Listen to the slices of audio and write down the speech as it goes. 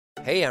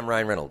Hey, I'm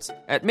Ryan Reynolds.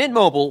 At Mint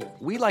Mobile,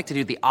 we like to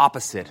do the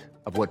opposite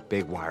of what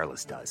Big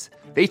Wireless does.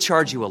 They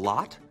charge you a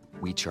lot,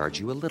 we charge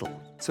you a little.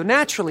 So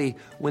naturally,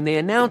 when they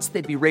announced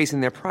they'd be raising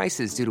their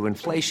prices due to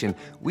inflation,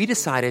 we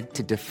decided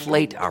to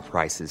deflate our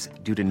prices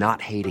due to not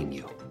hating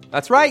you.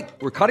 That's right.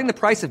 We're cutting the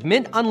price of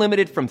Mint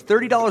Unlimited from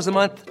 $30 a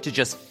month to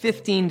just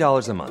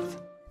 $15 a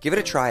month. Give it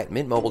a try at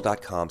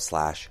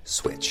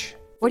mintmobile.com/switch.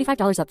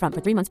 $45 up front for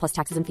 3 months plus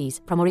taxes and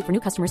fees. Promo rate for new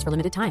customers for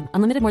limited time.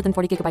 Unlimited more than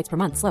 40 gigabytes per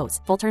month. Slows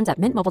full terms at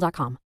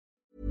mintmobile.com.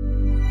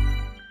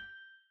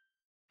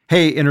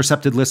 Hey,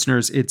 Intercepted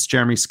listeners, it's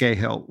Jeremy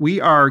Scahill. We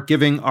are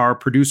giving our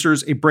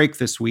producers a break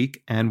this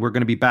week, and we're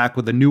going to be back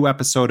with a new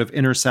episode of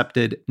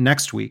Intercepted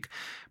next week.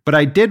 But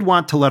I did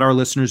want to let our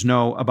listeners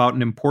know about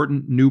an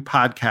important new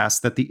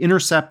podcast that The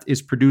Intercept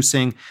is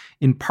producing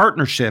in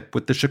partnership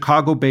with the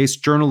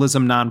Chicago-based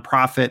journalism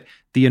nonprofit,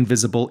 The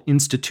Invisible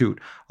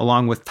Institute,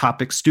 along with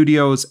Topic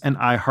Studios and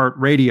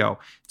iHeartRadio.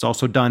 It's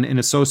also done in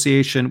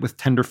association with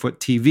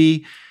Tenderfoot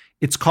TV.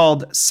 It's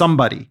called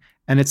Somebody,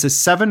 and it's a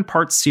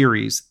 7-part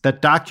series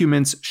that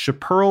documents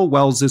Chaparral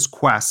Wells'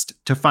 quest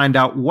to find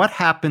out what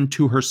happened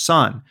to her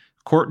son,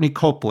 Courtney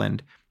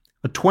Copeland,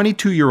 a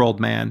 22-year-old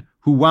man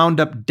who wound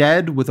up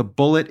dead with a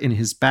bullet in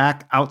his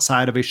back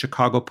outside of a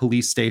Chicago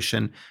police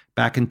station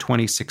back in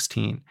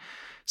 2016.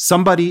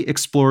 Somebody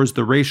explores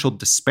the racial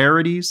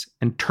disparities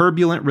and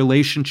turbulent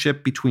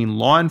relationship between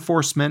law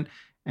enforcement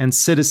and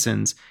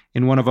citizens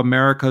in one of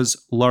America's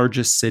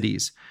largest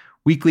cities.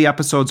 Weekly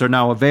episodes are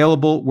now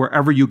available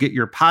wherever you get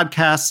your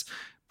podcasts,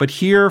 but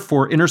here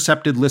for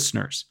Intercepted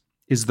listeners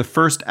is the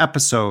first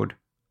episode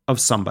of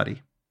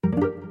Somebody.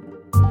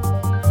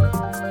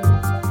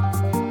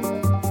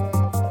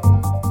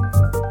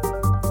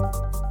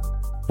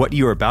 What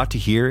you are about to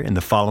hear in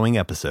the following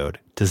episode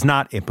does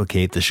not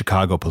implicate the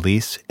Chicago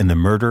police in the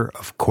murder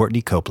of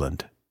Courtney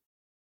Copeland.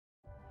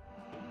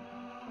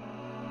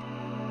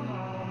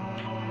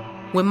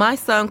 When my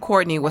son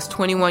Courtney was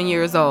 21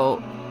 years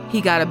old, he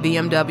got a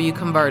BMW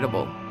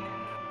convertible.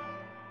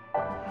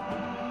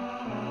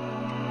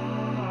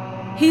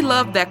 He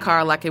loved that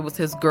car like it was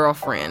his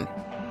girlfriend.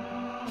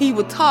 He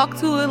would talk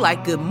to it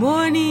like, good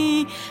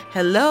morning,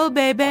 hello,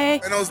 baby.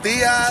 Buenos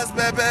dias,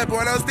 bebe,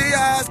 buenos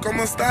dias,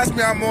 ¿cómo estás,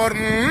 mi amor?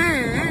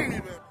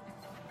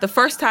 The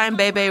first time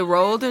Bebe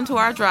rolled into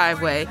our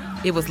driveway,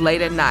 it was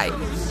late at night.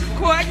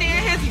 Courtney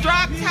in his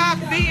drop-top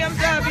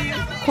BMW.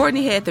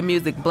 Courtney had the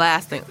music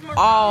blasting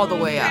all the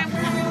way up. You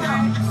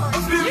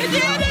did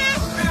it!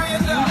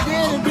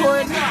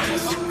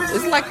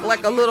 It's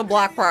like a little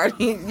block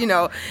party,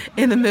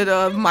 in the middle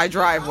of my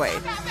driveway.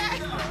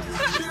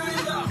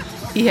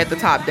 He had the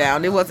top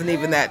down. It wasn't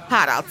even that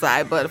hot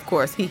outside, but of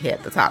course he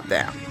had the top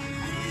down.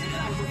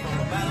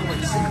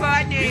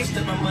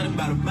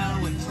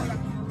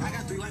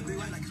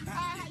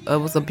 It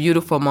was a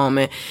beautiful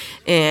moment,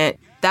 and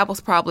that was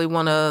probably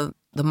one of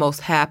the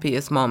most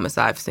happiest moments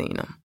I've seen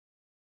him.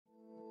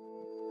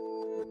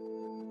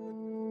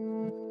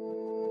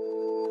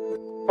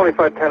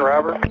 $2510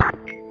 Robert.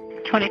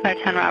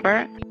 2510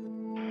 Robert.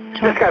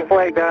 Just got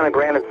flagged down at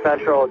Granite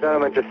Central. A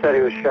gentleman just said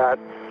he was shot.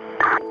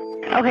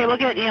 Okay, we'll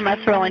get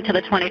EMS rolling to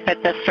the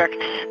 25th District.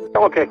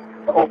 Okay.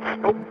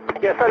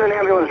 Yeah, send an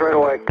ambulance right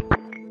away.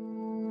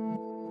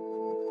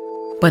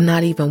 But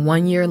not even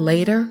 1 year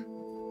later,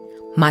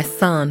 my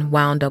son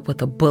wound up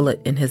with a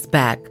bullet in his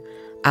back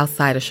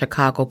outside a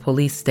Chicago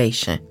police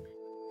station.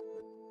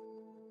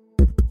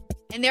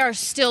 And there are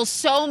still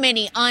so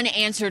many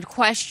unanswered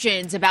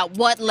questions about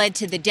what led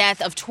to the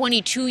death of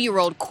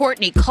 22-year-old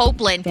Courtney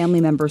Copeland. Family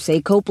members say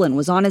Copeland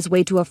was on his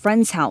way to a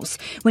friend's house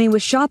when he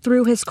was shot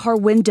through his car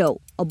window.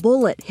 A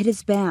bullet hit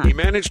his back. He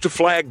managed to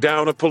flag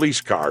down a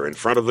police car in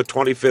front of the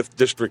 25th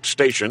District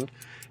Station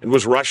and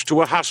was rushed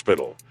to a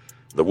hospital.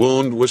 The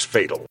wound was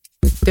fatal.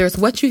 There's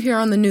what you hear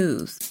on the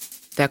news,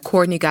 that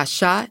Courtney got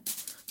shot,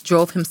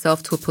 drove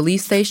himself to a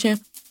police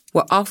station,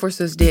 where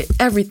officers did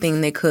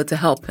everything they could to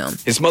help him.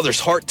 His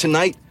mother's heart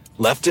tonight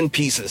left in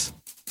pieces.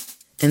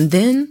 And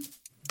then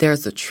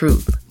there's the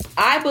truth.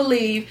 I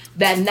believe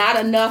that not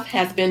enough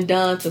has been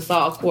done to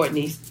solve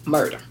Courtney's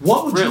murder.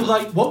 What would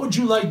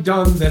you like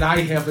done that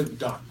I haven't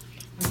done?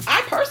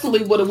 I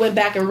personally would have went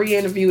back and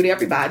re-interviewed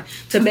everybody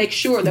to make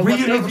sure that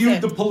re-interviewed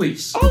the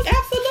police. Oh,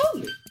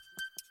 absolutely.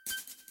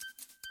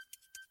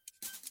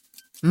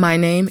 My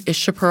name is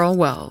Chaparral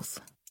Wells.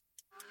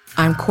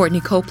 I'm Courtney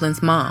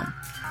Copeland's mom.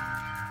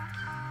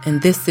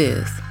 And this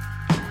is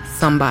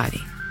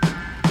Somebody.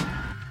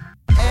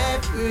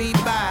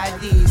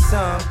 Everybody,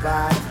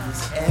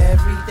 somebody's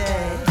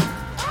everything.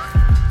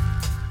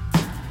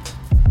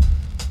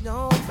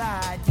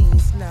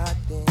 Nobody's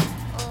nothing.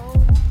 Oh,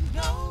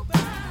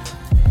 nobody.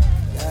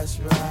 That's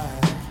right.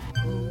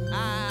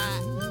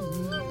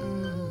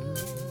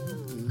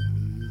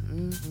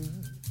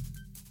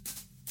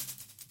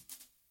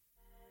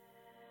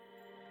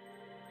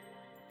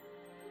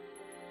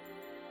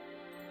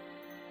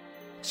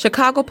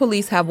 Chicago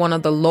police have one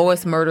of the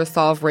lowest murder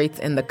solve rates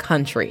in the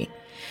country,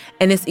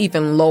 and it's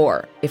even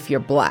lower if you're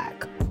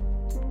Black.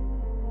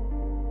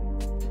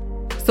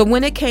 So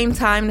when it came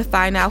time to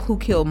find out who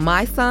killed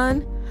my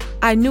son,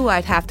 I knew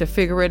I'd have to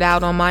figure it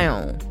out on my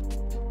own.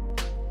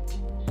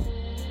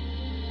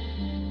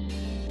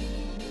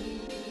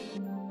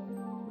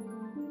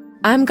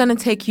 I'm going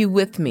to take you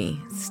with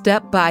me,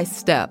 step by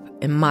step,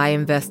 in my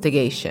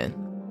investigation.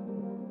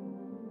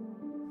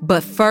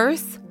 But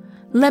first,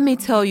 let me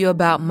tell you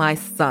about my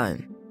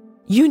son.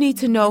 You need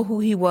to know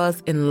who he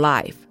was in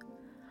life,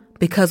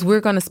 because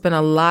we're going to spend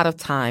a lot of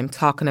time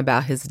talking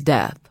about his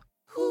death.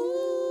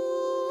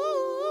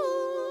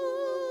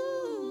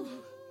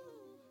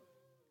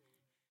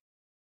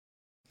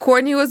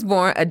 Courtney was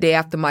born a day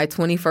after my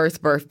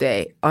 21st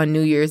birthday on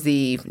New Year's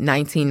Eve,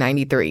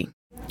 1993.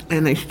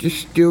 And I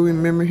just still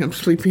remember him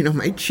sleeping on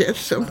my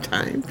chest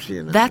sometimes,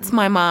 you know. That's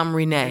my mom,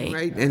 Renee.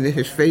 Right, and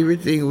his favorite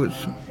thing was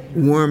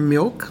warm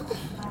milk.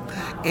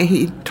 And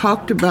he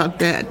talked about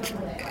that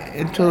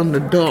until an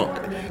adult.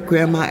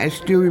 Grandma, I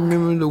still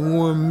remember the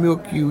warm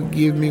milk you would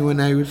give me when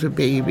I was a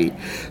baby.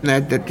 And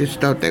I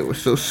just thought that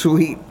was so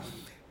sweet.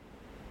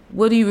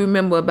 What do you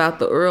remember about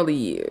the early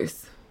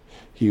years?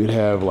 He would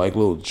have like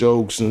little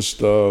jokes and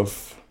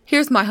stuff.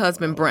 Here's my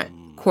husband, Brent,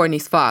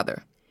 Courtney's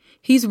father.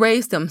 He's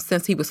raised him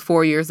since he was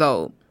 4 years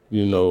old.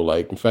 You know,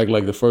 like, in fact,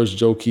 like the first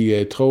joke he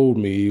had told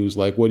me, he was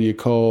like, what do you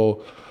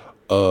call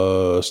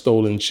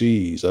stolen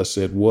cheese? I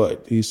said,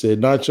 what? He said,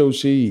 nacho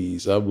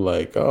cheese. I'm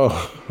like,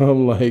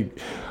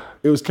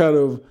 it was kind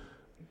of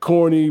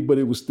corny, but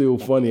it was still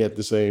funny at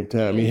the same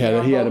time. He had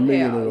a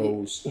million of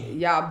those.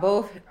 Y'all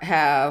both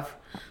have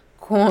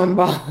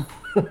cornball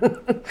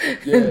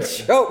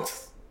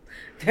jokes.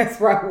 That's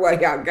probably why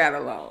y'all got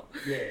along.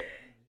 Yeah.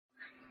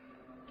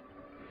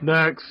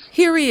 Next.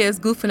 Here he is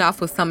goofing off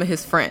with some of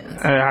his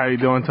friends. Hey, how you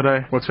doing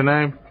today? What's your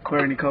name?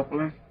 Courtney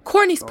Copeland.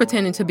 Courtney's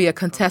pretending to be a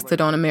contestant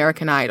on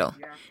American Idol.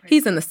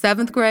 He's in the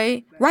 7th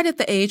grade, right at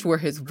the age where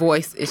his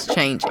voice is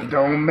changing.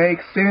 Don't make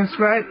sense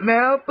right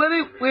now, but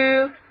it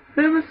will.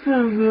 Let me see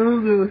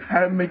how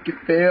to make it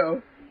feel.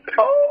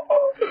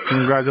 Oh.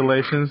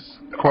 Congratulations,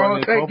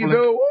 Courtney thank Copeland.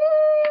 You.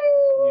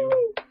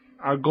 You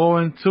are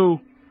going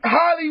to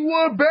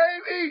Hollywood,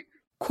 baby!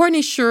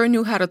 Courtney sure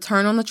knew how to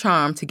turn on the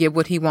charm to get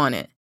what he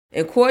wanted.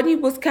 And Courtney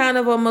was kind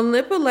of a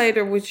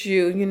manipulator with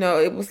you. You know,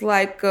 it was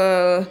like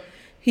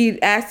he'd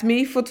ask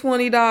me for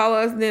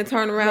 $20 and then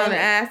turn around and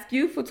ask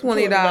you for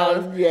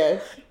 $20.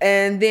 Yes.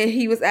 And then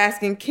he was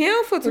asking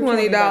Kim for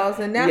 $20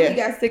 and now he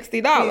got $60.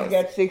 He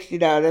got $60.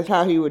 That's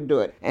how he would do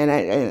it. And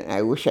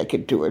I wish I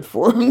could do it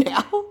for him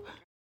now.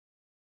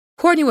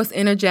 Courtney was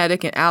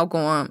energetic and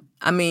outgoing.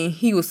 I mean,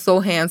 he was so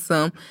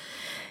handsome.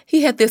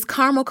 He had this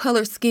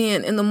caramel-colored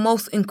skin and the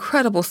most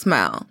incredible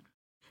smile.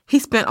 He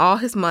spent all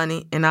his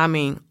money, and I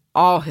mean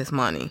all his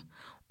money,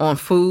 on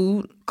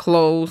food,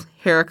 clothes,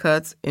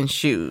 haircuts, and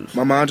shoes.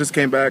 My mom just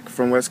came back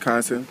from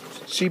Wisconsin.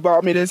 She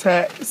bought me this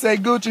hat. It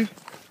said Gucci.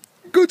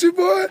 Gucci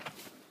boy.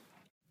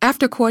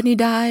 After Courtney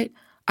died,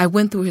 I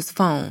went through his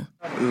phone.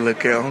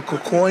 Look at Uncle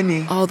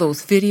Courtney. All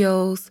those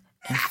videos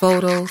and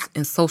photos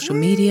and social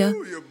media.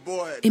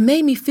 It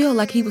made me feel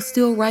like he was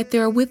still right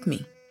there with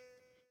me.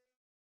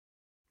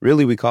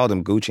 Really, we called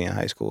him Gucci in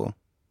high school.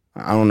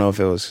 I don't know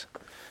if it was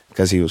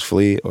because he was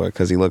Flea or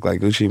because he looked like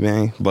Gucci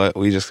Mane, but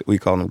we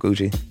called him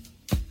Gucci.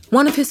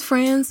 One of his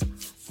friends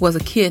was a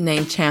kid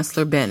named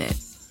Chancellor Bennett.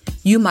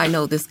 You might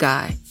know this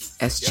guy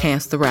as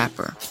Chance the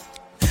Rapper.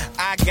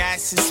 I got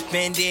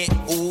suspended,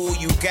 ooh,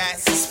 you got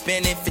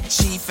suspended for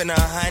chief and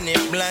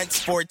 100 blunts,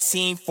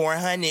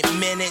 400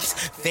 minutes.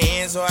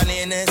 Fans all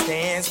in the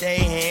stands, they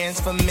hands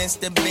for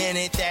Mr.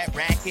 Bennett, that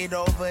racket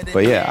over the...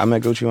 But yeah, I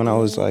met Gucci when I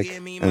was like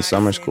in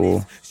summer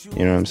school,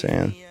 you know what I'm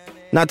saying?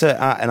 Not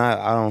to,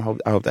 I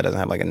hope that doesn't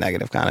have like a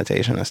negative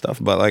connotation and stuff,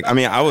 but like, I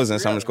mean, I was in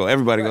summer school,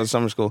 everybody goes to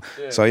summer school.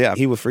 So yeah,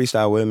 he would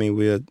freestyle with me,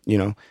 we would, you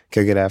know,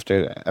 kick it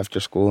after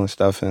school and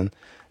stuff and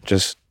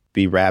just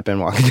be rapping,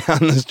 walking down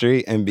the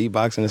street and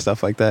beatboxing and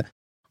stuff like that.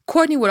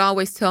 Courtney would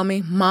always tell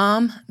me,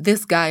 Mom,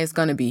 this guy is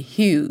going to be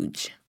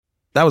huge.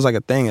 That was like a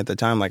thing at the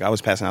time. Like I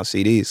was passing out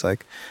CDs.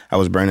 Like I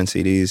was burning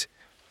CDs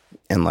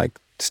and like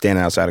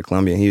standing outside of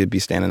Columbia. He would be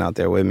standing out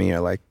there with me,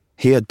 or like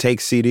he'd take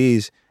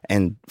CDs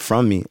and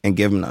from me and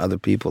give them to other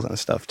people and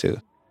stuff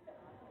too.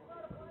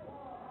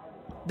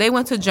 They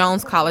went to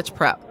Jones College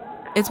Prep.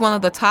 It's one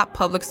of the top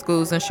public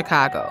schools in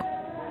Chicago.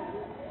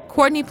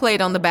 Courtney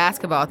played on the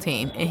basketball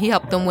team, and he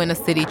helped them win a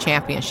city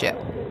championship.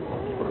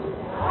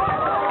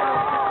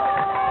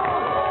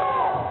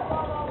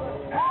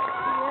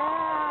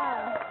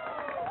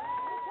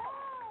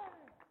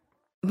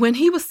 When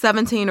he was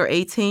 17 or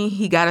 18,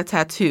 he got a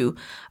tattoo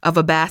of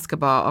a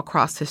basketball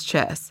across his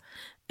chest,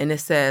 and it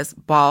says,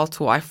 "Ball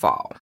till I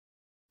fall."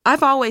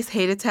 I've always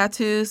hated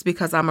tattoos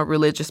because I'm a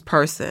religious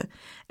person,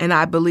 and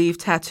I believe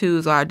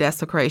tattoos are a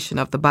desecration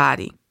of the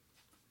body.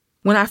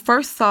 When I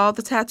first saw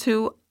the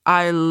tattoo,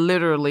 I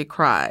literally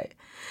cried.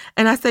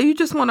 And I said, "You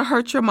just want to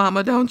hurt your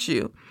mama, don't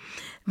you?"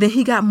 Then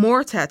he got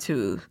more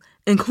tattoos,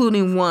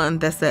 including one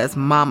that says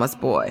 "Mama's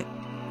Boy."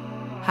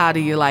 How do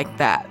you like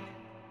that?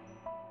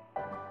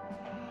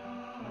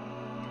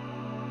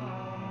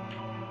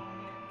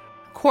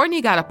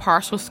 Courtney got a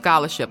partial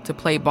scholarship to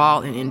play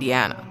ball in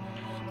Indiana,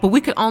 but we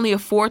could only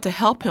afford to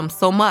help him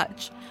so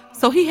much.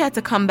 So he had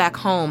to come back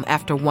home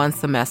after one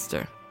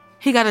semester.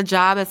 He got a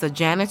job as a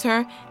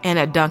janitor and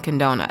at Dunkin'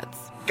 Donuts.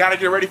 Gotta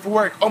get ready for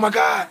work. Oh my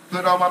God.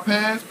 Put on my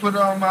pants, put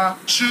on my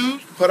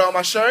shoes, put on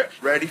my shirt,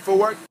 ready for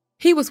work.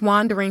 He was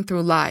wandering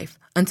through life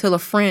until a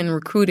friend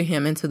recruited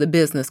him into the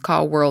business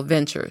called World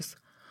Ventures.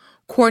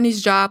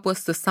 Courtney's job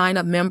was to sign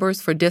up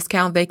members for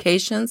discount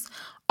vacations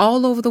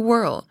all over the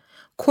world.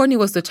 Courtney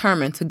was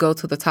determined to go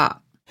to the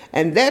top.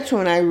 And that's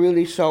when I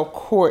really saw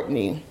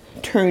Courtney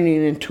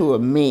turning into a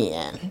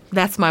man.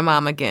 That's my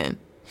mom again.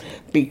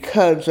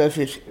 Because of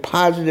his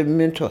positive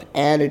mental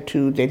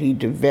attitude that he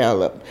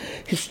developed,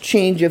 his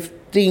change of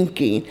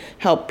thinking,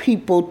 how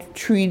people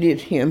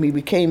treated him. He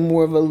became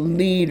more of a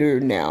leader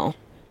now.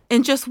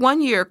 In just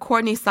 1 year,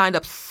 Courtney signed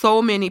up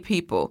so many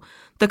people.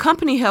 The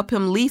company helped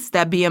him lease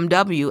that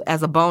BMW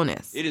as a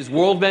bonus. It is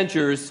World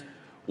Ventures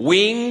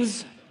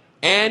Wings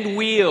and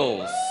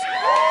Wheels.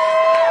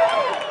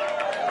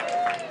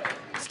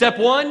 Step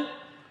 1,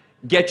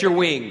 get your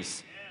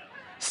wings.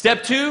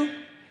 Step 2,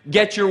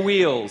 get your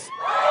wheels.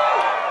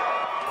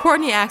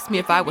 Courtney asked me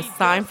if I would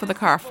sign for the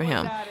car for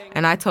him,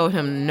 and I told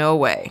him no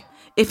way.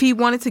 If he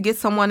wanted to get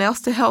someone else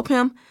to help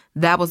him,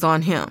 that was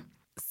on him.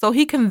 So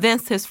he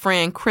convinced his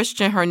friend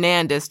Christian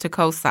Hernandez to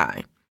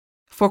co-sign.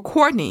 For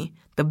Courtney,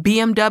 the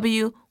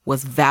BMW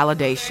was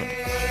validation.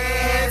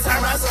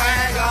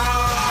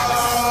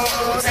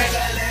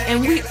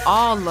 And we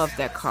all loved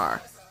that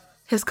car.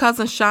 His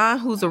cousin Sean,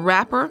 who's a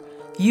rapper,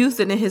 used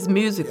it in his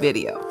music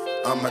video.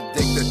 I'm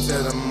addicted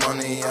to the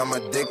money, I'm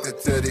addicted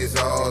to these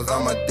hoes,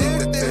 I'm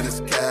addicted to this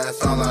cash,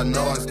 all I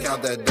know is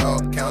count that dough,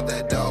 count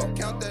that dough,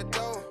 count that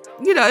dough.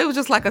 You know, it was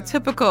just like a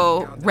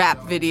typical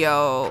rap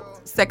video,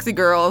 sexy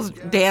girls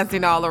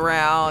dancing all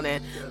around,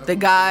 and the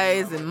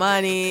guys and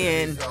money,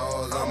 and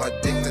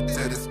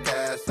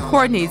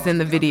Courtney's in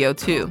the video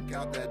too.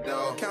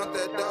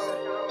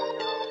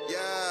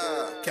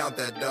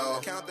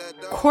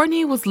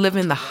 Courtney was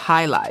living the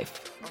high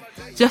life.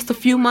 Just a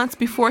few months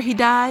before he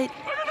died,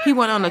 he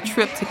went on a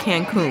trip to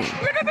Cancun.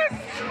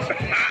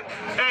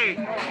 Hey,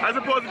 I'm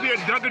supposed to be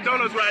at Dunkin'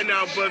 Donuts right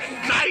now, but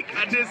psych,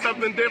 I did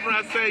something different.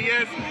 I said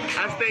yes,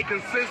 I stay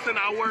consistent,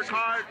 I work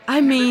hard.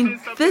 I mean,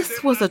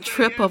 this was a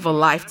trip of a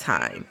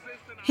lifetime.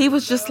 He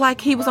was just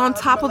like he was on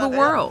top of the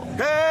world.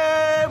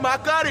 Hey,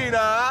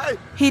 Macarena!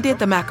 He did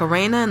the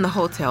Macarena in the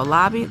hotel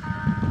lobby.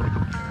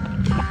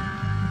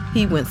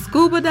 He went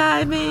scuba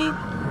diving.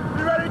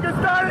 You ready to get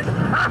started?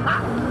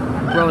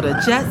 Rode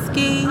a jet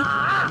ski.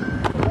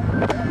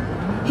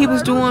 He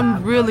was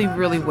doing really,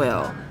 really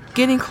well,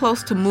 getting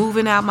close to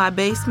moving out my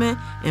basement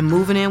and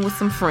moving in with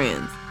some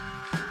friends.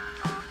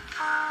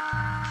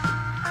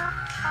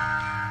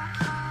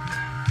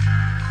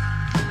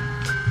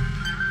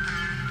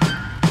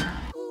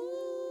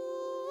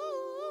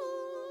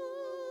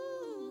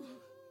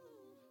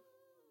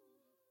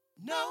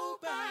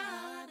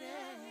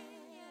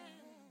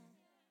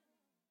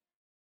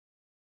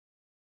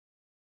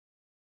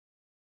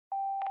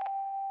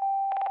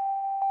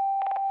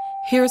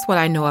 Here's what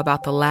I know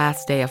about the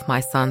last day of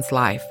my son's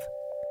life.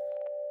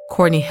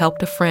 Courtney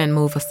helped a friend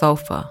move a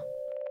sofa.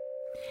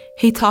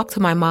 He talked to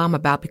my mom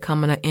about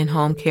becoming an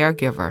in-home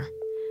caregiver.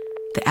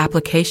 The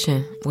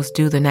application was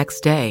due the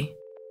next day.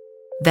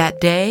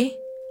 That day,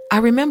 I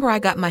remember I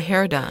got my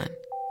hair done.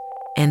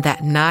 And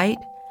that night,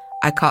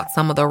 I caught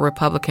some of the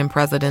Republican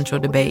presidential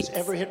debates.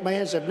 Ever hit my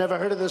hands? I've never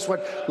heard of this one.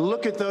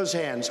 Look at those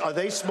hands. Are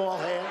they small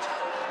hands?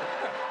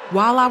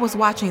 While I was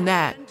watching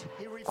that,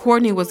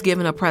 Courtney was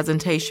giving a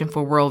presentation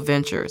for World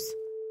Ventures.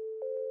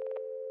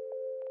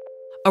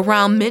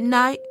 Around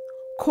midnight,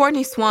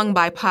 Courtney swung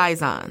by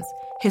Pisons,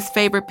 his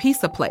favorite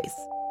pizza place.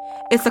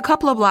 It's a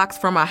couple of blocks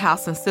from our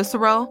house in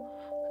Cicero,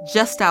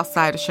 just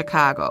outside of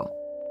Chicago.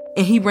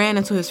 And he ran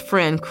into his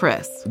friend,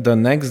 Chris. The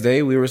next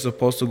day, we were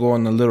supposed to go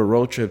on a little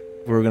road trip.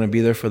 We were going to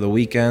be there for the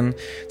weekend,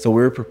 so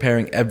we were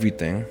preparing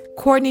everything.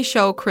 Courtney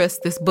showed Chris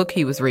this book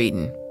he was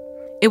reading.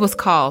 It was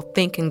called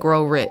Think and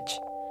Grow Rich.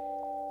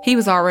 He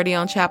was already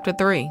on chapter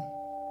 3.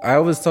 I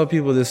always tell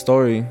people this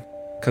story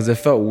because it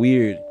felt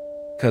weird,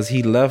 because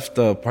he left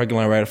the parking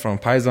lot right from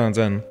Pisons,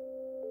 and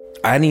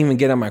I didn't even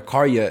get in my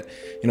car yet.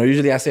 You know,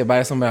 usually I say bye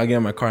to somebody, I'll get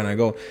in my car and I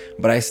go.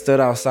 But I stood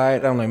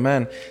outside, I'm like,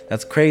 man,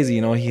 that's crazy.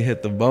 You know, he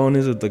hit the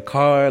bonus with the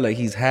car, like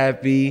he's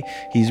happy,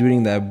 he's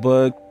reading that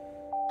book.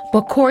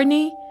 But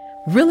Courtney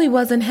really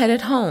wasn't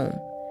headed home.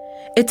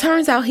 It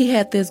turns out he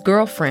had this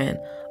girlfriend,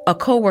 a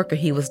coworker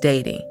he was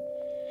dating,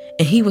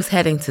 and he was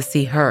heading to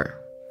see her.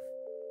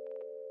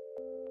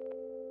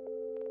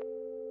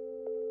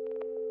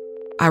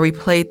 I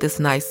replayed this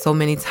night so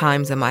many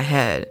times in my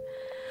head.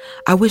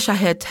 I wish I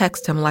had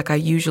texted him like I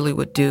usually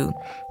would do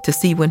to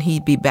see when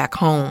he'd be back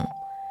home.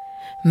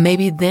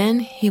 Maybe then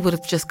he would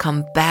have just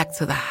come back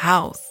to the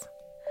house.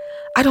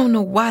 I don't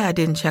know why I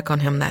didn't check on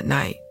him that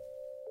night.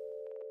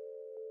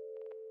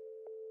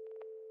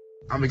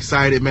 I'm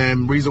excited,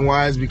 man. Reason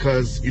why is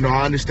because,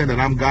 I understand that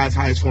I'm God's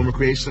highest form of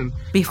creation.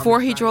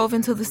 Before he drove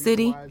into the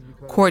city,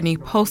 Courtney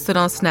posted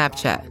on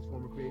Snapchat.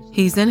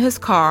 He's in his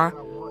car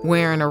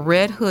wearing a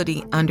red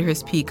hoodie under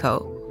his pea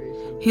coat.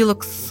 He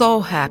looked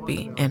so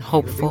happy and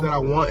hopeful. The things that I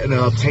want and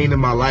obtain in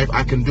my life,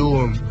 I can do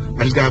them.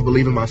 I just gotta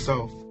believe in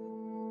myself.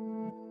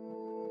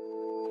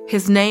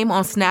 His name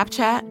on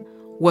Snapchat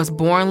was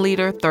Born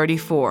Leader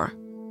 34.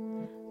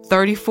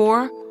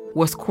 34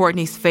 was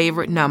Courtney's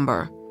favorite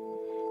number.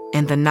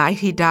 And the night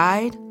he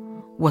died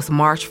was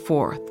March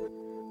 4th,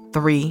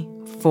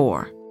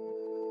 3-4.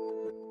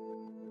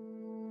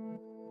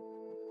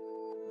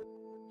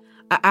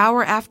 An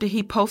hour after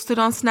he posted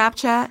on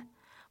Snapchat,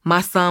 my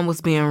son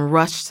was being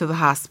rushed to the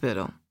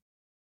hospital.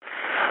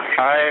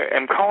 I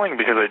am calling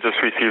because I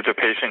just received a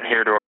patient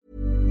here to...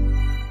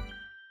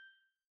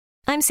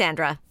 I'm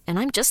Sandra, and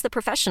I'm just the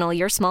professional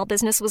your small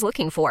business was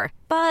looking for.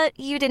 But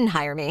you didn't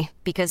hire me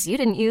because you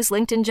didn't use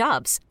LinkedIn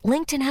Jobs.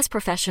 LinkedIn has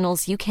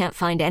professionals you can't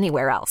find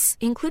anywhere else,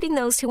 including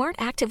those who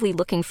aren't actively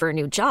looking for a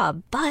new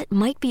job, but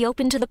might be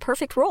open to the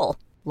perfect role,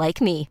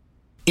 like me.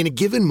 In a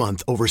given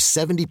month, over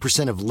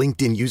 70% of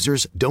LinkedIn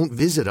users don't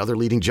visit other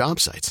leading job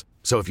sites.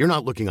 So if you're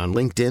not looking on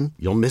LinkedIn,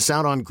 you'll miss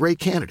out on great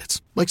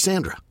candidates like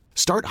Sandra.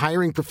 Start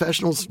hiring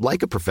professionals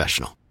like a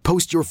professional.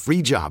 Post your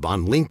free job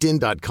on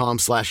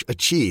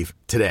linkedin.com/achieve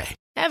today.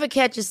 Ever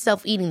catch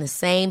yourself eating the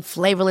same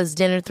flavorless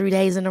dinner 3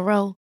 days in a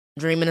row?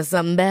 Dreaming of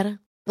something better?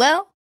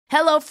 Well,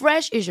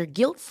 HelloFresh is your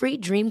guilt-free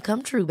dream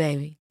come true,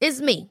 baby.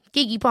 It's me,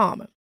 Keke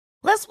Palmer.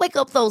 Let's wake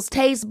up those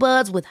taste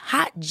buds with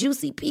hot,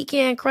 juicy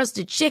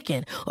pecan-crusted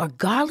chicken or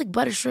garlic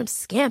butter shrimp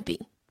scampi.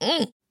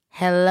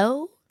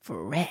 Hello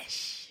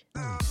Fresh.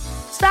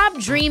 Stop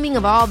dreaming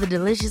of all the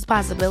delicious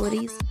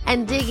possibilities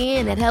and dig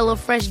in at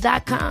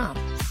HelloFresh.com.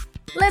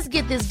 Let's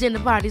get this dinner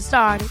party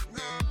started.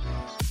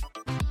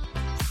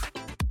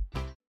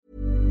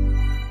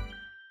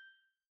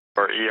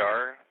 Or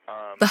ER.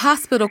 The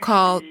hospital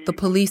called the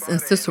police in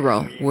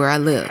Cicero, where I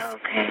live.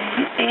 Okay.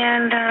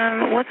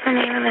 And what's the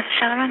name of this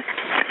gentleman?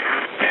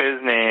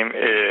 His name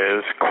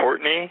is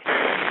Courtney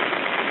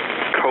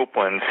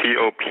Copeland,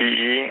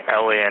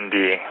 Copeland.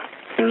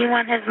 And you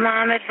want his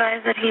mom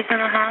advised that he's in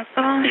a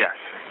hospital? Yes.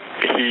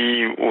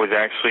 He was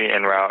actually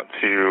en route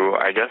to,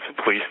 I guess, a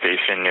police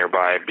station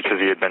nearby because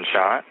he had been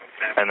shot,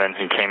 and then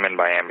he came in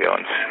by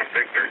ambulance.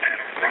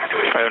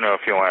 I don't know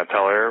if you want to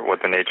tell her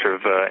what the nature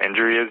of the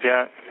injury is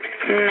yet.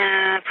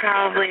 Nah,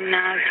 probably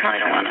not. Probably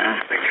don't want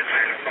to.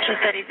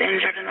 Just that he's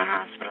injured in the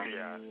hospital.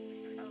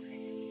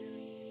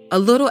 A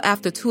little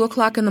after 2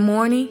 o'clock in the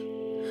morning,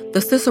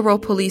 the Cicero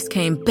police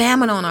came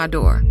bamming on our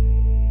door.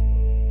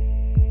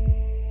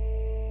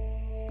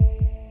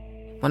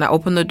 When I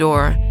opened the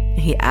door,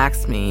 he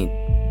asked me,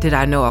 did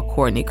I know a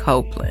Courtney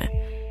Copeland?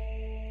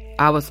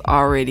 I was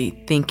already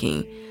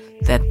thinking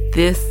that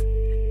this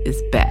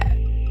is bad.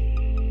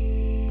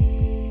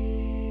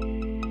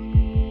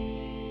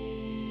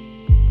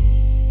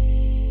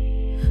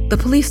 The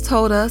police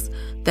told us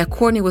that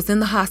Courtney was in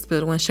the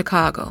hospital in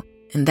Chicago,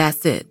 and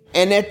that's it.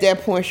 And at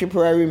that point, she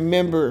probably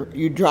remember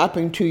you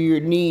dropping to your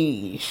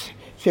knees.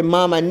 Said,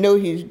 Mom, I know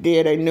he's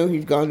dead. I know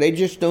he's gone. They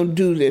just don't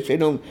do this. They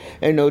know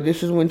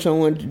this is when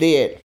someone's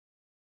dead.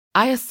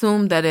 I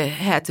assumed that it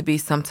had to be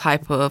some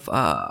type of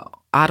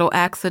auto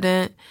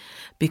accident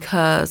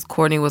because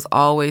Courtney was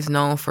always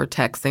known for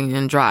texting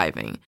and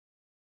driving.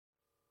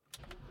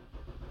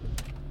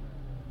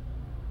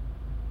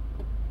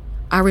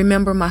 I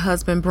remember my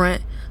husband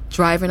Brent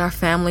driving our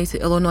family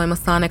to Illinois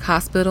Masonic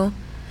Hospital.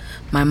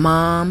 My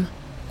mom,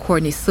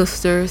 Courtney's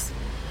sisters,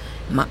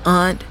 my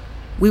aunt,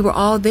 we were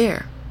all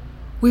there.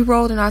 We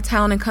rode in our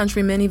town and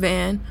country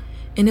minivan,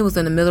 and it was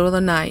in the middle of the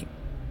night.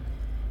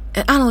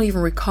 And I don't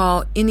even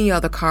recall any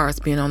other cars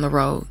being on the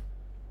road.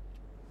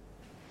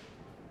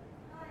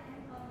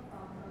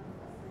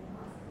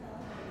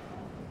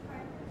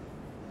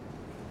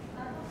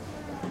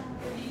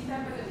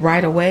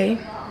 Right away,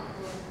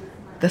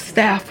 the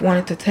staff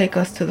wanted to take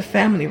us to the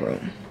family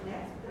room.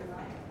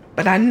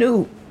 But I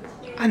knew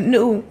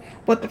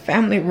what the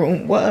family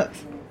room was.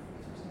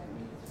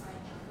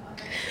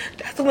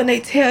 That's when they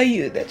tell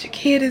you that your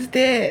kid is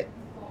dead.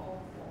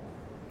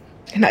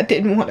 And I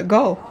didn't want to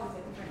go.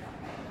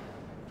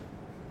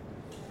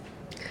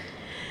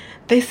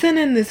 They sent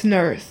in this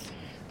nurse,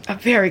 a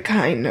very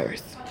kind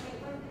nurse.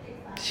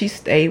 She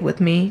stayed with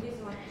me.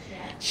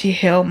 She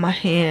held my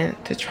hand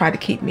to try to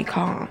keep me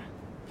calm.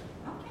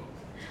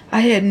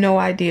 I had no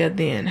idea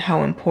then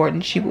how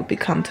important she would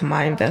become to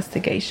my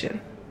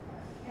investigation.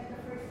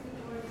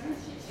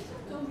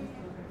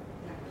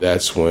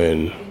 That's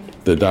when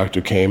the doctor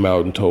came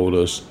out and told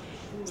us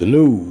the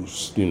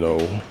news,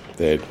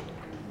 that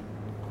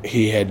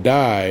he had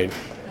died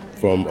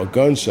from a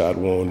gunshot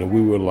wound. And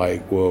we were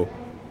like, well,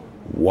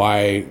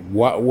 why?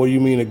 What do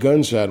you mean a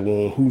gunshot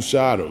wound? Who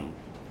shot him?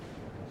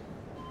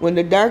 When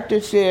the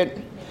doctor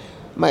said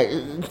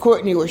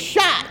Courtney was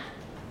shot,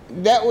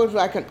 that was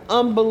like an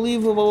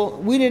unbelievable,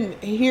 we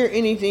didn't hear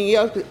anything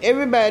else.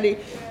 Everybody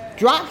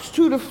drops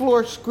to the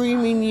floor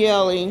screaming,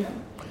 yelling.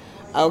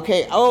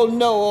 Okay, oh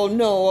no,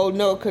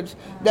 because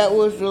that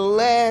was the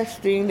last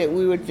thing that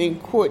we would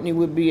think Courtney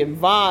would be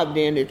involved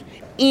in, is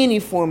any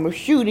form of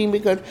shooting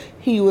because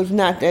he was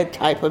not that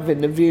type of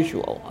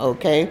individual,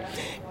 okay?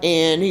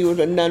 And he was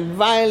a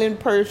nonviolent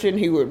person.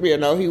 He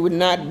would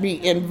not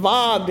be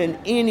involved in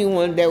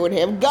anyone that would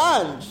have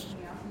guns.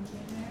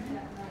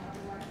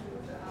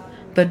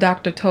 The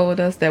doctor told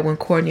us that when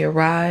Courtney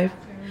arrived,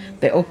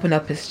 they opened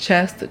up his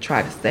chest to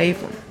try to save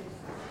him.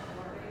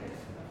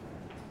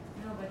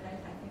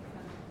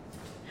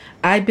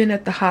 I'd been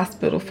at the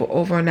hospital for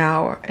over an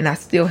hour, and I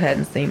still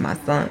hadn't seen my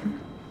son.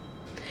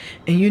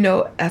 And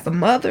as a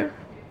mother,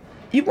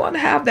 you want to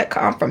have that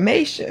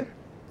confirmation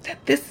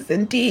that this is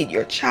indeed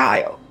your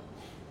child.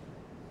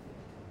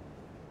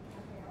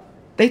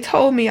 They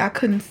told me I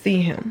couldn't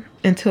see him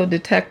until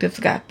detectives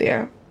got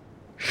there.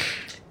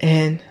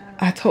 And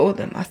I told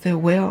them, I said,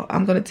 well,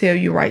 I'm going to tell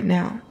you right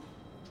now.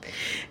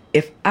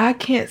 If I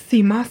can't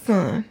see my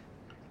son,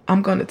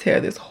 I'm going to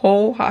tear this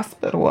whole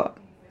hospital up.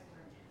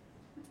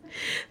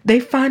 They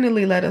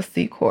finally let us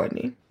see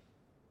Courtney.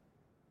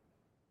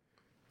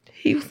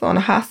 He was on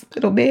a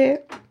hospital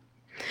bed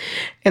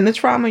in the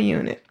trauma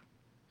unit.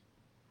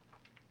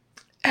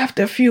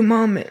 After a few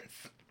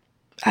moments,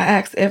 I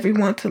asked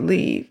everyone to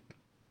leave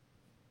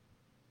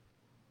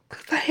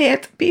because I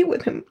had to be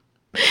with him.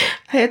 I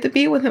had to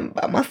be with him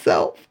by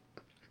myself.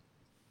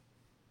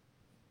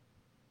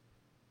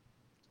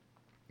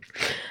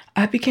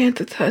 I began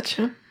to touch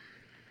him.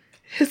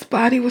 His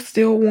body was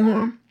still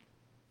warm.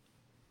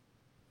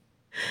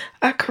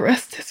 I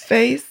caressed his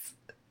face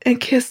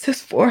and kissed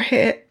his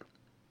forehead.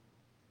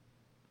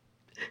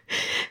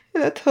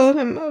 And I told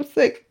him, I was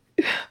like,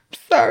 I'm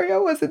sorry I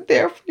wasn't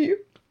there for you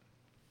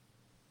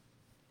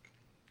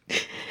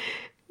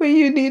when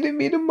you needed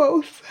me the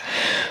most.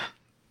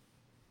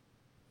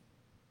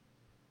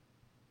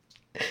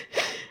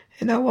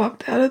 And I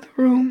walked out of the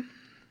room,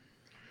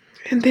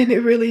 and then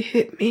it really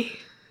hit me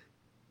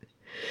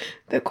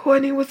that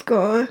Courtney was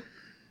gone.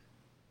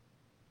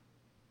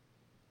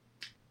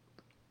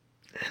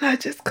 And I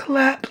just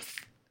collapsed.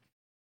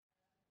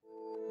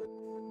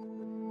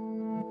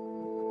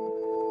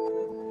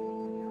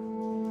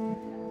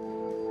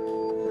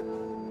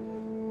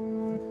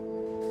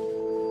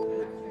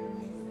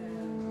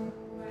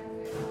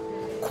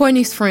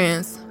 Courtney's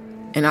friends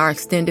and our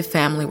extended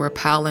family were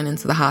piling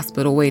into the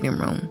hospital waiting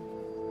room.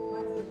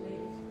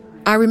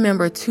 I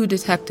remember 2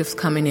 detectives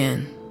coming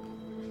in.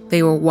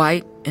 They were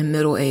white and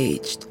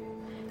middle-aged,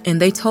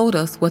 and they told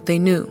us what they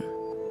knew.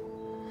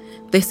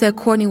 They said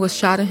Courtney was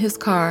shot in his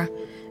car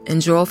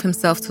and drove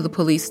himself to the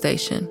police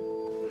station.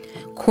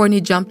 Courtney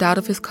jumped out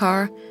of his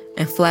car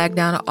and flagged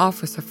down an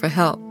officer for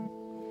help.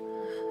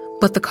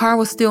 But the car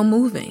was still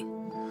moving,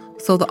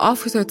 so the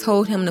officer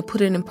told him to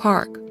put it in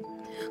park.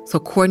 So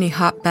Courtney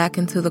hopped back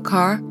into the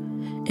car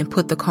and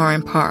put the car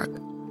in park.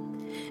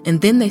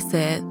 And then they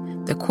said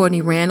that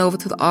Courtney ran over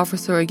to the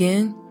officer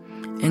again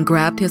and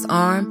grabbed his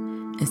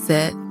arm and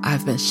said,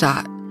 "I've been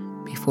shot,"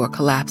 before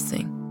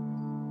collapsing.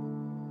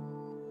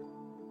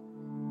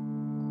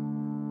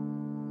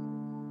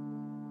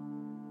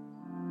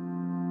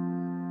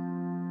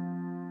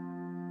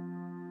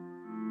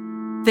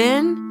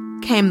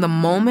 Then came the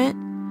moment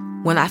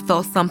when I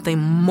felt something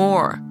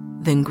more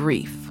than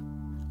grief.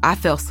 I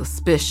felt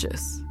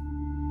suspicious.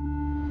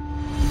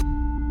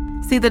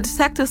 See, the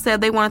detectives said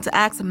they wanted to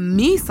ask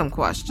me some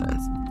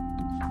questions.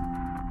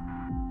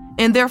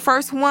 In their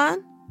first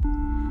one,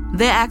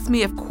 they asked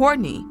me if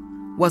Courtney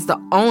was the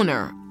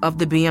owner of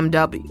the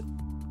BMW.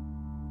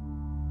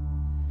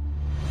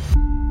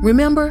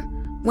 Remember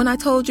when I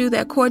told you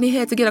that Courtney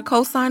had to get a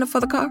co-signer for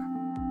the car?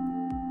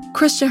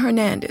 Christian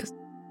Hernandez.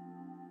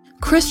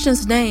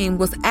 Christian's name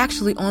was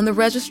actually on the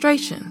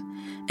registration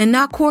and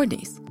not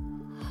Courtney's.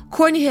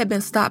 Courtney had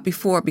been stopped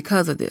before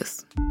because of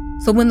this.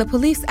 So when the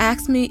police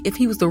asked me if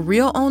he was the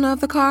real owner of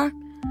the car,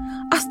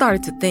 I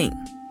started to think,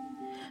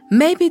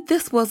 maybe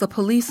this was a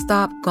police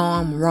stop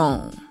gone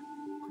wrong.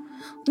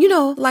 You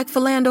know, like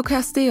Philando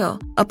Castile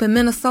up in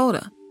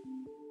Minnesota.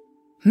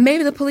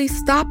 Maybe the police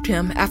stopped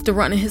him after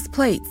running his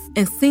plates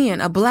and seeing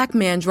a black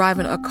man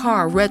driving a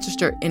car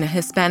registered in a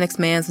Hispanic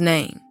man's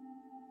name.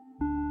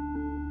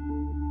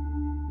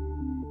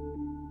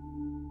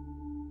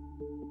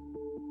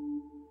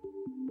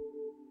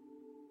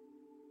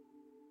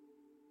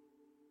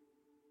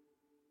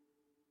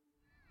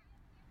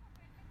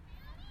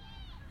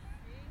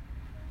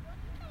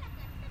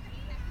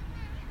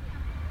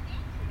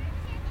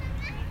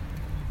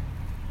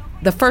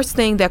 The first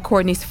thing that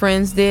Courtney's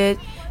friends did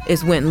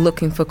is went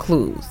looking for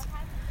clues.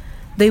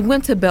 They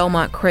went to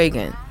Belmont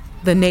Cragen,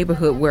 the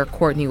neighborhood where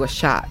Courtney was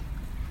shot.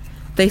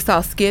 They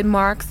saw skid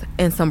marks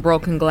and some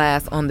broken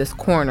glass on this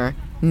corner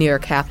near a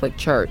Catholic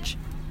church.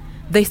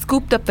 They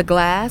scooped up the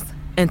glass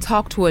and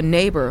talked to a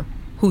neighbor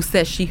who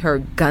said she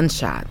heard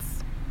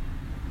gunshots.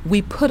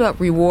 We put up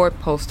reward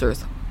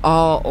posters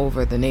all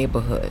over the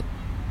neighborhood.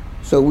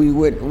 So we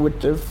went with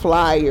the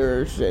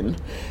flyers and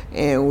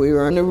we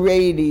were on the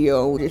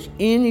radio. There's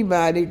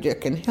anybody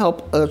that can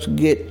help us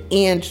get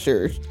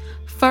answers.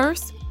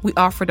 First, we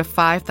offered a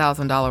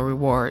 $5,000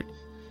 reward,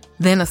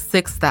 then a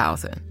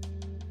 $6,000,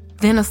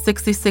 then a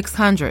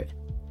 $6,600.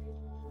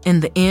 In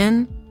the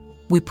end,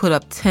 We put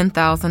up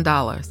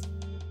 $10,000,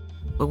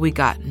 but we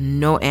got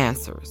no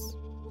answers.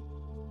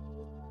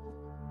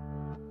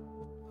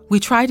 We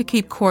tried to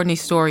keep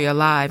Courtney's story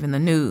alive in the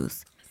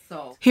news.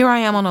 Here I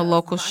am on a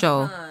local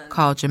show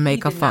called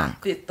Jamaica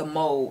Funk.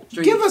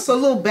 Give us a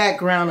little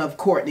background of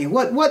Courtney.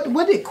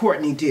 What did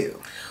Courtney do?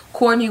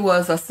 Courtney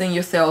was a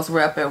senior sales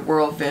rep at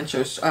World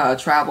Ventures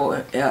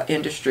travel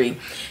industry,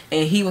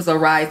 and he was a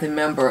rising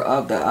member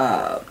of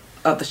the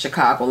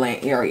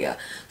Chicagoland area.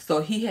 So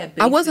he had.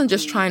 I wasn't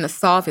just trying to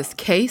solve his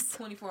case.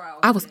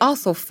 I was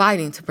also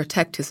fighting to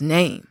protect his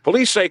name.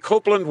 Police say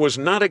Copeland was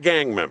not a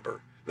gang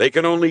member. They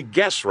can only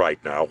guess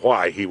right now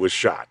why he was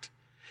shot.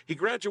 He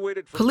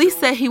graduated. Police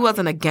said he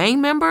wasn't a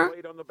gang member?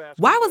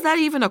 Why was that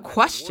even a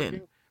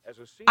question?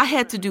 I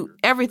had to do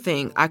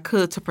everything I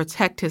could to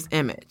protect his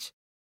image.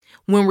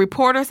 When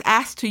reporters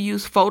asked to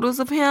use photos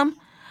of him,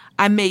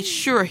 I made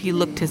sure he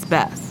looked his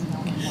best.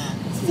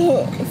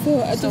 So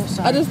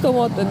I just don't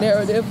want the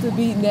narrative to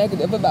be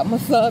negative about my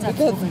son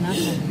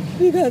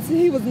because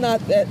he was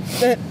not that.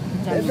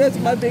 That's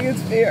my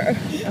biggest fear.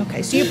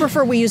 Okay, so you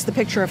prefer we use the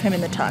picture of him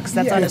in the tux.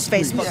 That's on his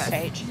Facebook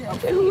page.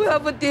 And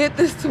whoever did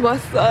this to my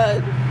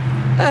son,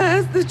 I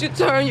ask that you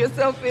turn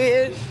yourself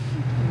in.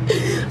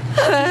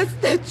 I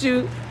ask that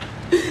you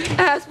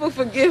ask for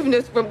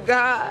forgiveness from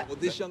God.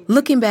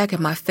 Looking back at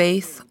my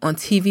face on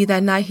TV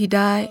that night he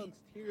died,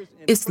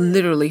 it's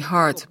literally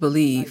hard to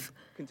believe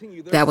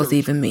that was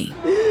even me.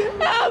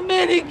 How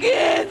many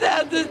kids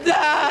have to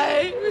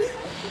die?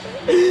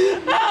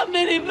 How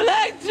many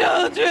black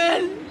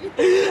children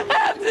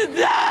have to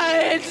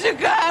die in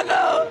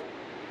Chicago?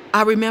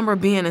 I remember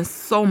being in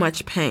so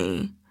much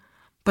pain,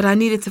 but I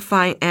needed to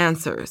find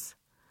answers.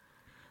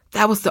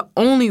 That was the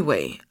only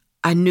way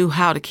I knew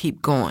how to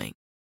keep going.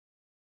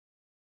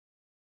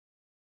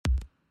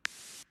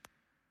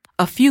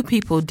 A few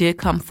people did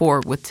come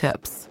forward with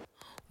tips.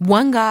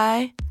 One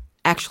guy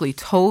actually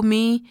told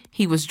me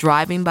he was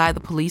driving by the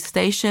police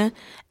station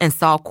and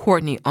saw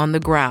Courtney on the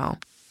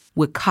ground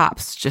with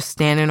cops just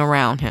standing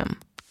around him.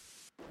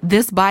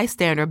 This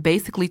bystander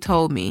basically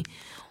told me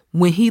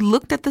when he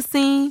looked at the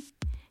scene,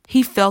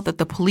 he felt that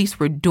the police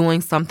were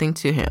doing something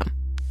to him.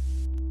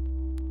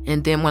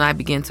 And then when I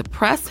began to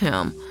press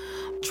him,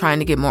 trying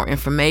to get more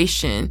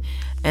information,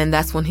 and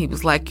that's when he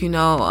was like,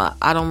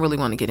 I don't really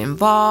want to get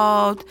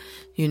involved.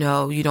 You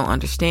don't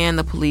understand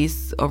the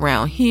police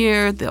around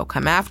here. They'll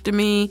come after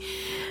me.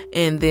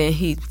 And then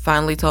he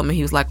finally told me,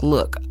 he was like,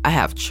 look, I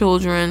have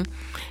children,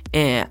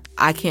 and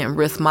I can't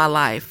risk my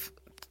life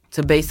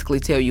to basically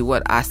tell you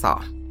what I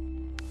saw.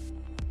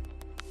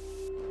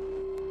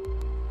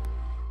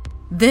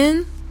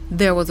 Then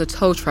there was a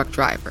tow truck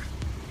driver.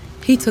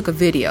 He took a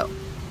video.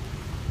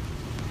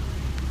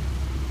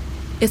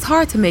 It's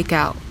hard to make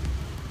out,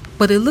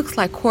 but it looks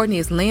like Courtney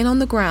is laying on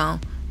the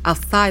ground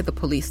outside the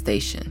police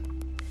station.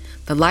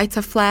 The lights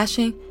are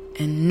flashing,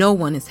 and no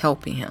one is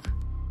helping him.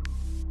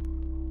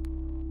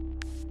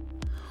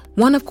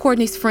 One of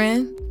Courtney's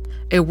friends,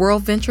 a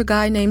World Venture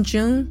guy named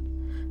June,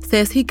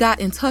 says he got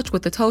in touch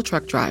with the tow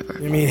truck driver.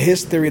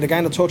 His theory, the guy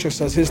in the tow truck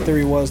says his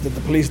theory was that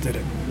the police did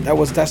it.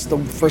 That's the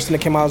first thing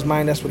that came out of his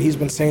mind. That's what he's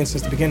been saying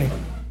since the beginning.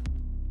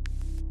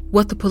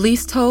 What the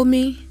police told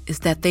me is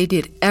that they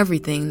did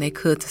everything they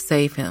could to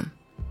save him.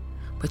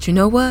 But you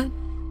know what?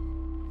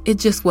 It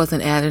just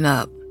wasn't adding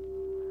up.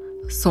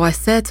 So I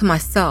said to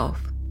myself,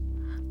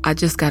 I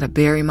just gotta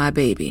bury my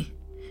baby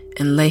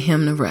and lay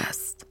him to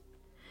rest.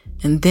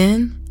 And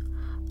then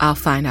I'll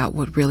find out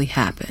what really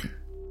happened.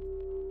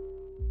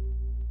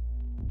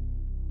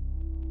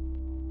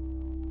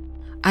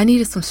 I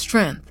needed some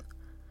strength,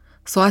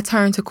 so I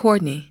turned to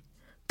Courtney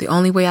the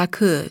only way I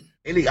could.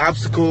 Any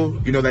obstacle,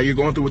 that you're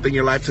going through within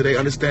your life today,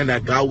 understand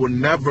that God will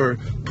never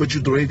put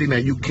you through anything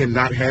that you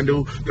cannot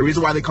handle. The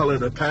reason why they call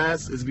it a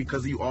past is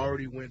because you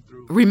already went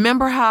through.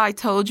 Remember how I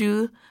told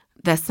you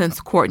that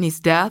since Courtney's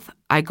death,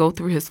 I go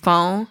through his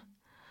phone?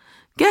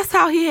 Guess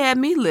how he had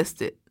me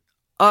listed?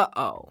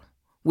 Uh-oh,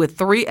 with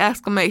 3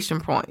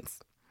 exclamation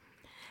points.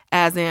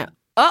 As in,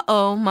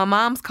 uh-oh, my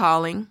mom's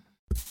calling.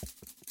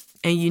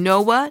 And you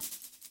know what?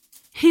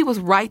 He was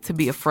right to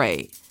be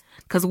afraid.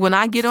 Because when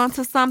I get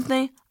onto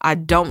something, I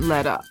don't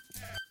let up.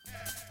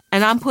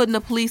 And I'm putting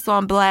the police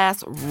on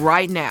blast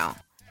right now.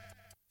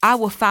 I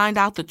will find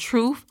out the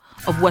truth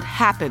of what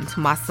happened to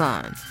my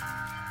son.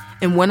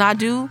 And when I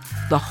do,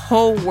 the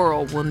whole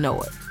world will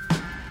know it.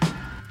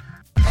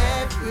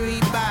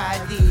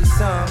 Everybody,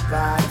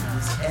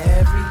 somebody's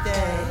every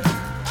day.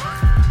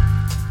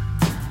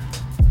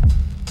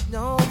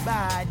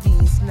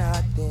 Nobody's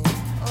nothing.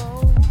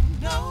 Oh,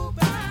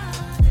 nobody.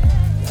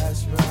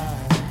 That's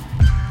right.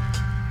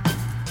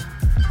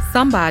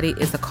 Somebody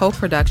is a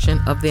co-production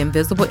of the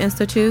Invisible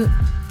Institute,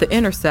 The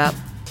Intercept,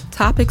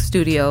 Topic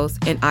Studios,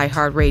 and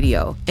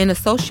iHeartRadio in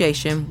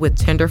association with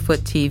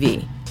Tenderfoot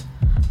TV.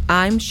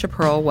 I'm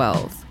Chaparral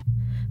Wells.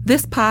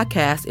 This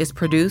podcast is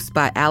produced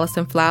by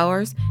Allison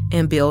Flowers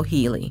and Bill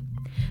Healy.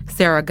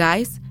 Sarah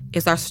Geis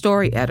is our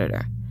story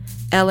editor.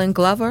 Ellen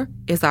Glover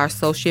is our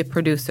associate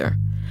producer.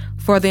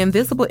 For the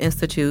Invisible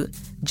Institute,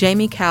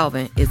 Jamie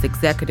Calvin is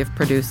executive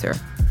producer.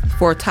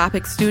 For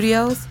Topic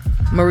Studios,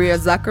 Maria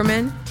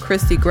Zuckerman,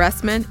 Christy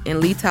Gressman,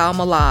 and Lital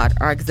Malad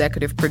are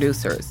executive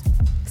producers.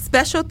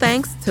 Special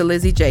thanks to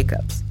Lizzie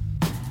Jacobs.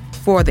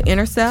 For The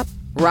Intercept,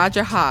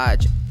 Roger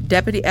Hodge,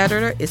 deputy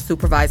editor, is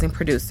supervising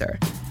producer.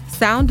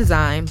 Sound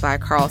design by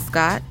Carl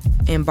Scott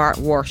and Bart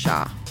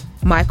Warshaw.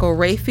 Michael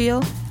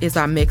Rayfield is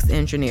our mix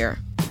engineer.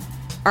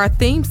 Our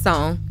theme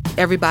song,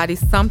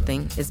 Everybody's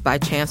Something, is by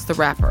Chance the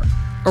Rapper.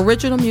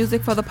 Original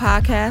music for the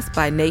podcast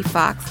by Nate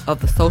Fox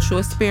of The Social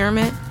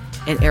Experiment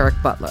and Eric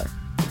Butler.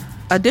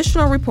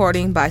 Additional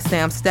reporting by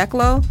Sam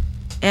Stecklow,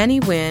 Annie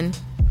Wynn,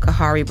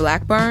 Kahari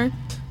Blackburn,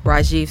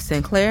 Rajiv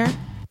Sinclair,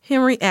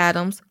 Henry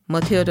Adams,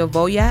 Matilda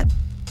Voyat,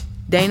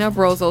 Dana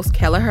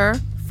Brozos-Kelleher,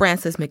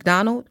 Francis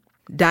McDonald,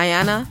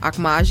 Diana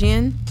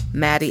Akmajian,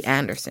 Maddie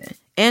Anderson,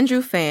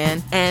 Andrew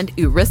Fan, and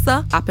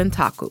Irissa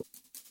Apentaku.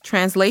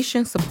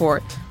 Translation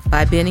support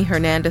by Benny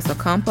Hernandez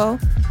Ocampo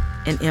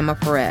and Emma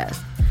Perez.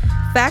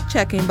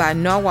 Fact-checking by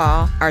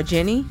Nawal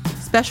Arjeni.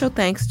 Special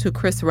thanks to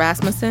Chris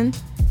Rasmussen,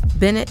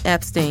 Bennett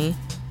Epstein,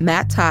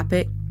 Matt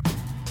Topic,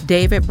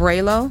 David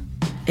Braylow,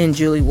 and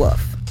Julie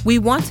Wolf. We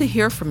want to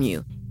hear from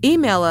you.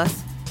 Email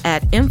us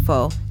at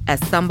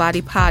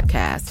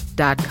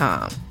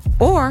info@somebodypodcast.com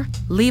or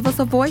leave us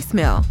a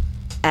voicemail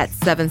at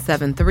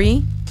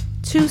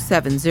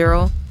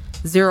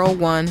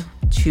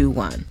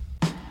 773-270-0121.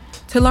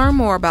 To learn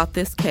more about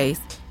this case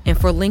and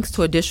for links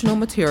to additional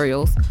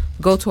materials,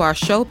 go to our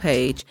show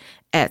page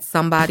at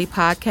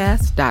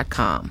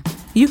somebodypodcast.com.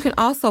 You can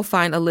also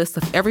find a list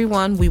of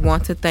everyone we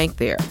want to thank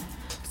there.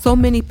 So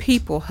many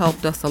people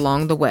helped us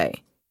along the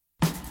way.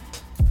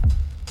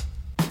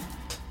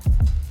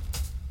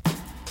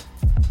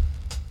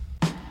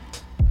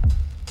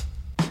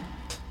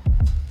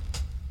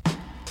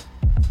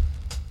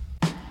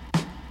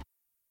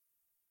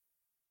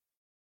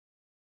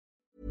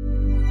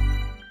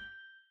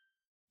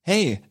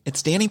 Hey,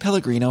 it's Danny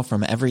Pellegrino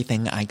from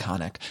Everything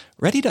Iconic.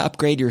 Ready to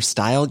upgrade your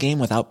style game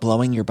without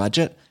blowing your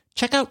budget?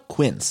 Check out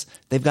Quince.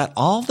 They've got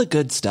all the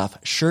good stuff,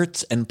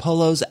 shirts and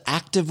polos,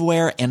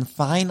 activewear, and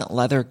fine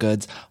leather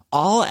goods,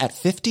 all at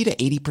 50 to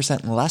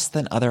 80% less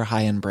than other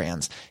high-end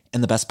brands.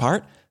 And the best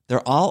part?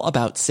 They're all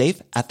about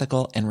safe,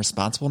 ethical, and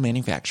responsible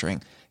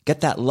manufacturing.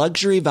 Get that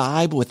luxury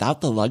vibe without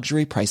the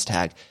luxury price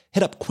tag.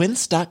 Hit up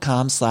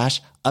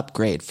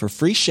quince.com/upgrade for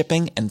free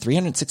shipping and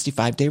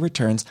 365-day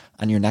returns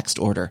on your next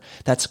order.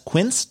 That's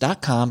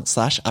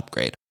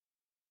quince.com/upgrade.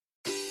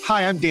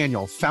 Hi, I'm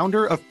Daniel,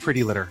 founder of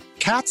Pretty Litter.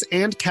 Cats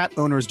and cat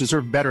owners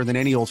deserve better than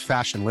any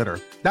old-fashioned litter.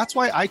 That's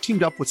why I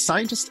teamed up with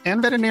scientists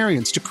and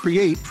veterinarians to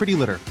create Pretty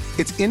Litter.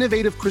 Its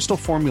innovative crystal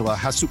formula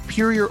has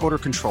superior odor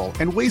control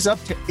and weighs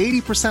up to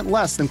 80%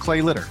 less than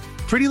clay litter.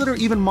 Pretty Litter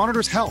even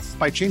monitors health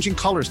by changing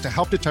colors to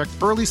help detect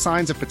early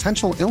signs of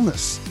potential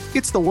illness.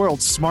 It's the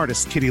world's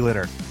smartest kitty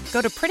litter.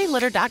 Go to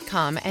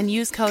prettylitter.com and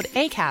use code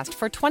ACAST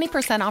for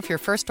 20% off your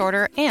first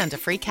order and a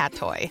free cat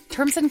toy.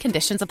 Terms and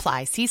conditions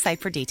apply. See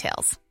site for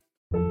details.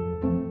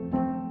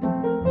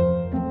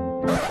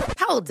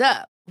 Hold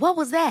up. What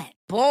was that?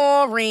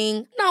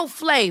 Boring. No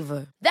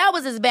flavor. That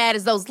was as bad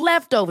as those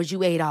leftovers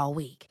you ate all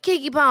week.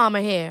 Keke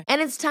Palmer here.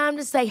 And it's time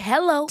to say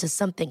hello to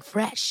something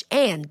fresh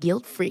and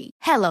guilt-free.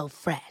 Hello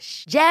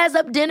Fresh. Jazz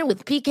up dinner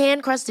with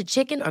pecan-crusted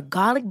chicken or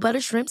garlic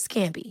butter shrimp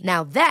scampi.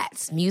 Now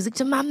that's music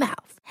to my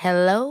mouth.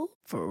 Hello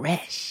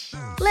Fresh.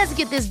 Let's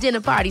get this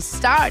dinner party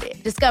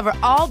started. Discover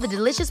all the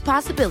delicious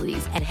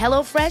possibilities at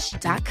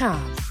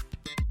HelloFresh.com.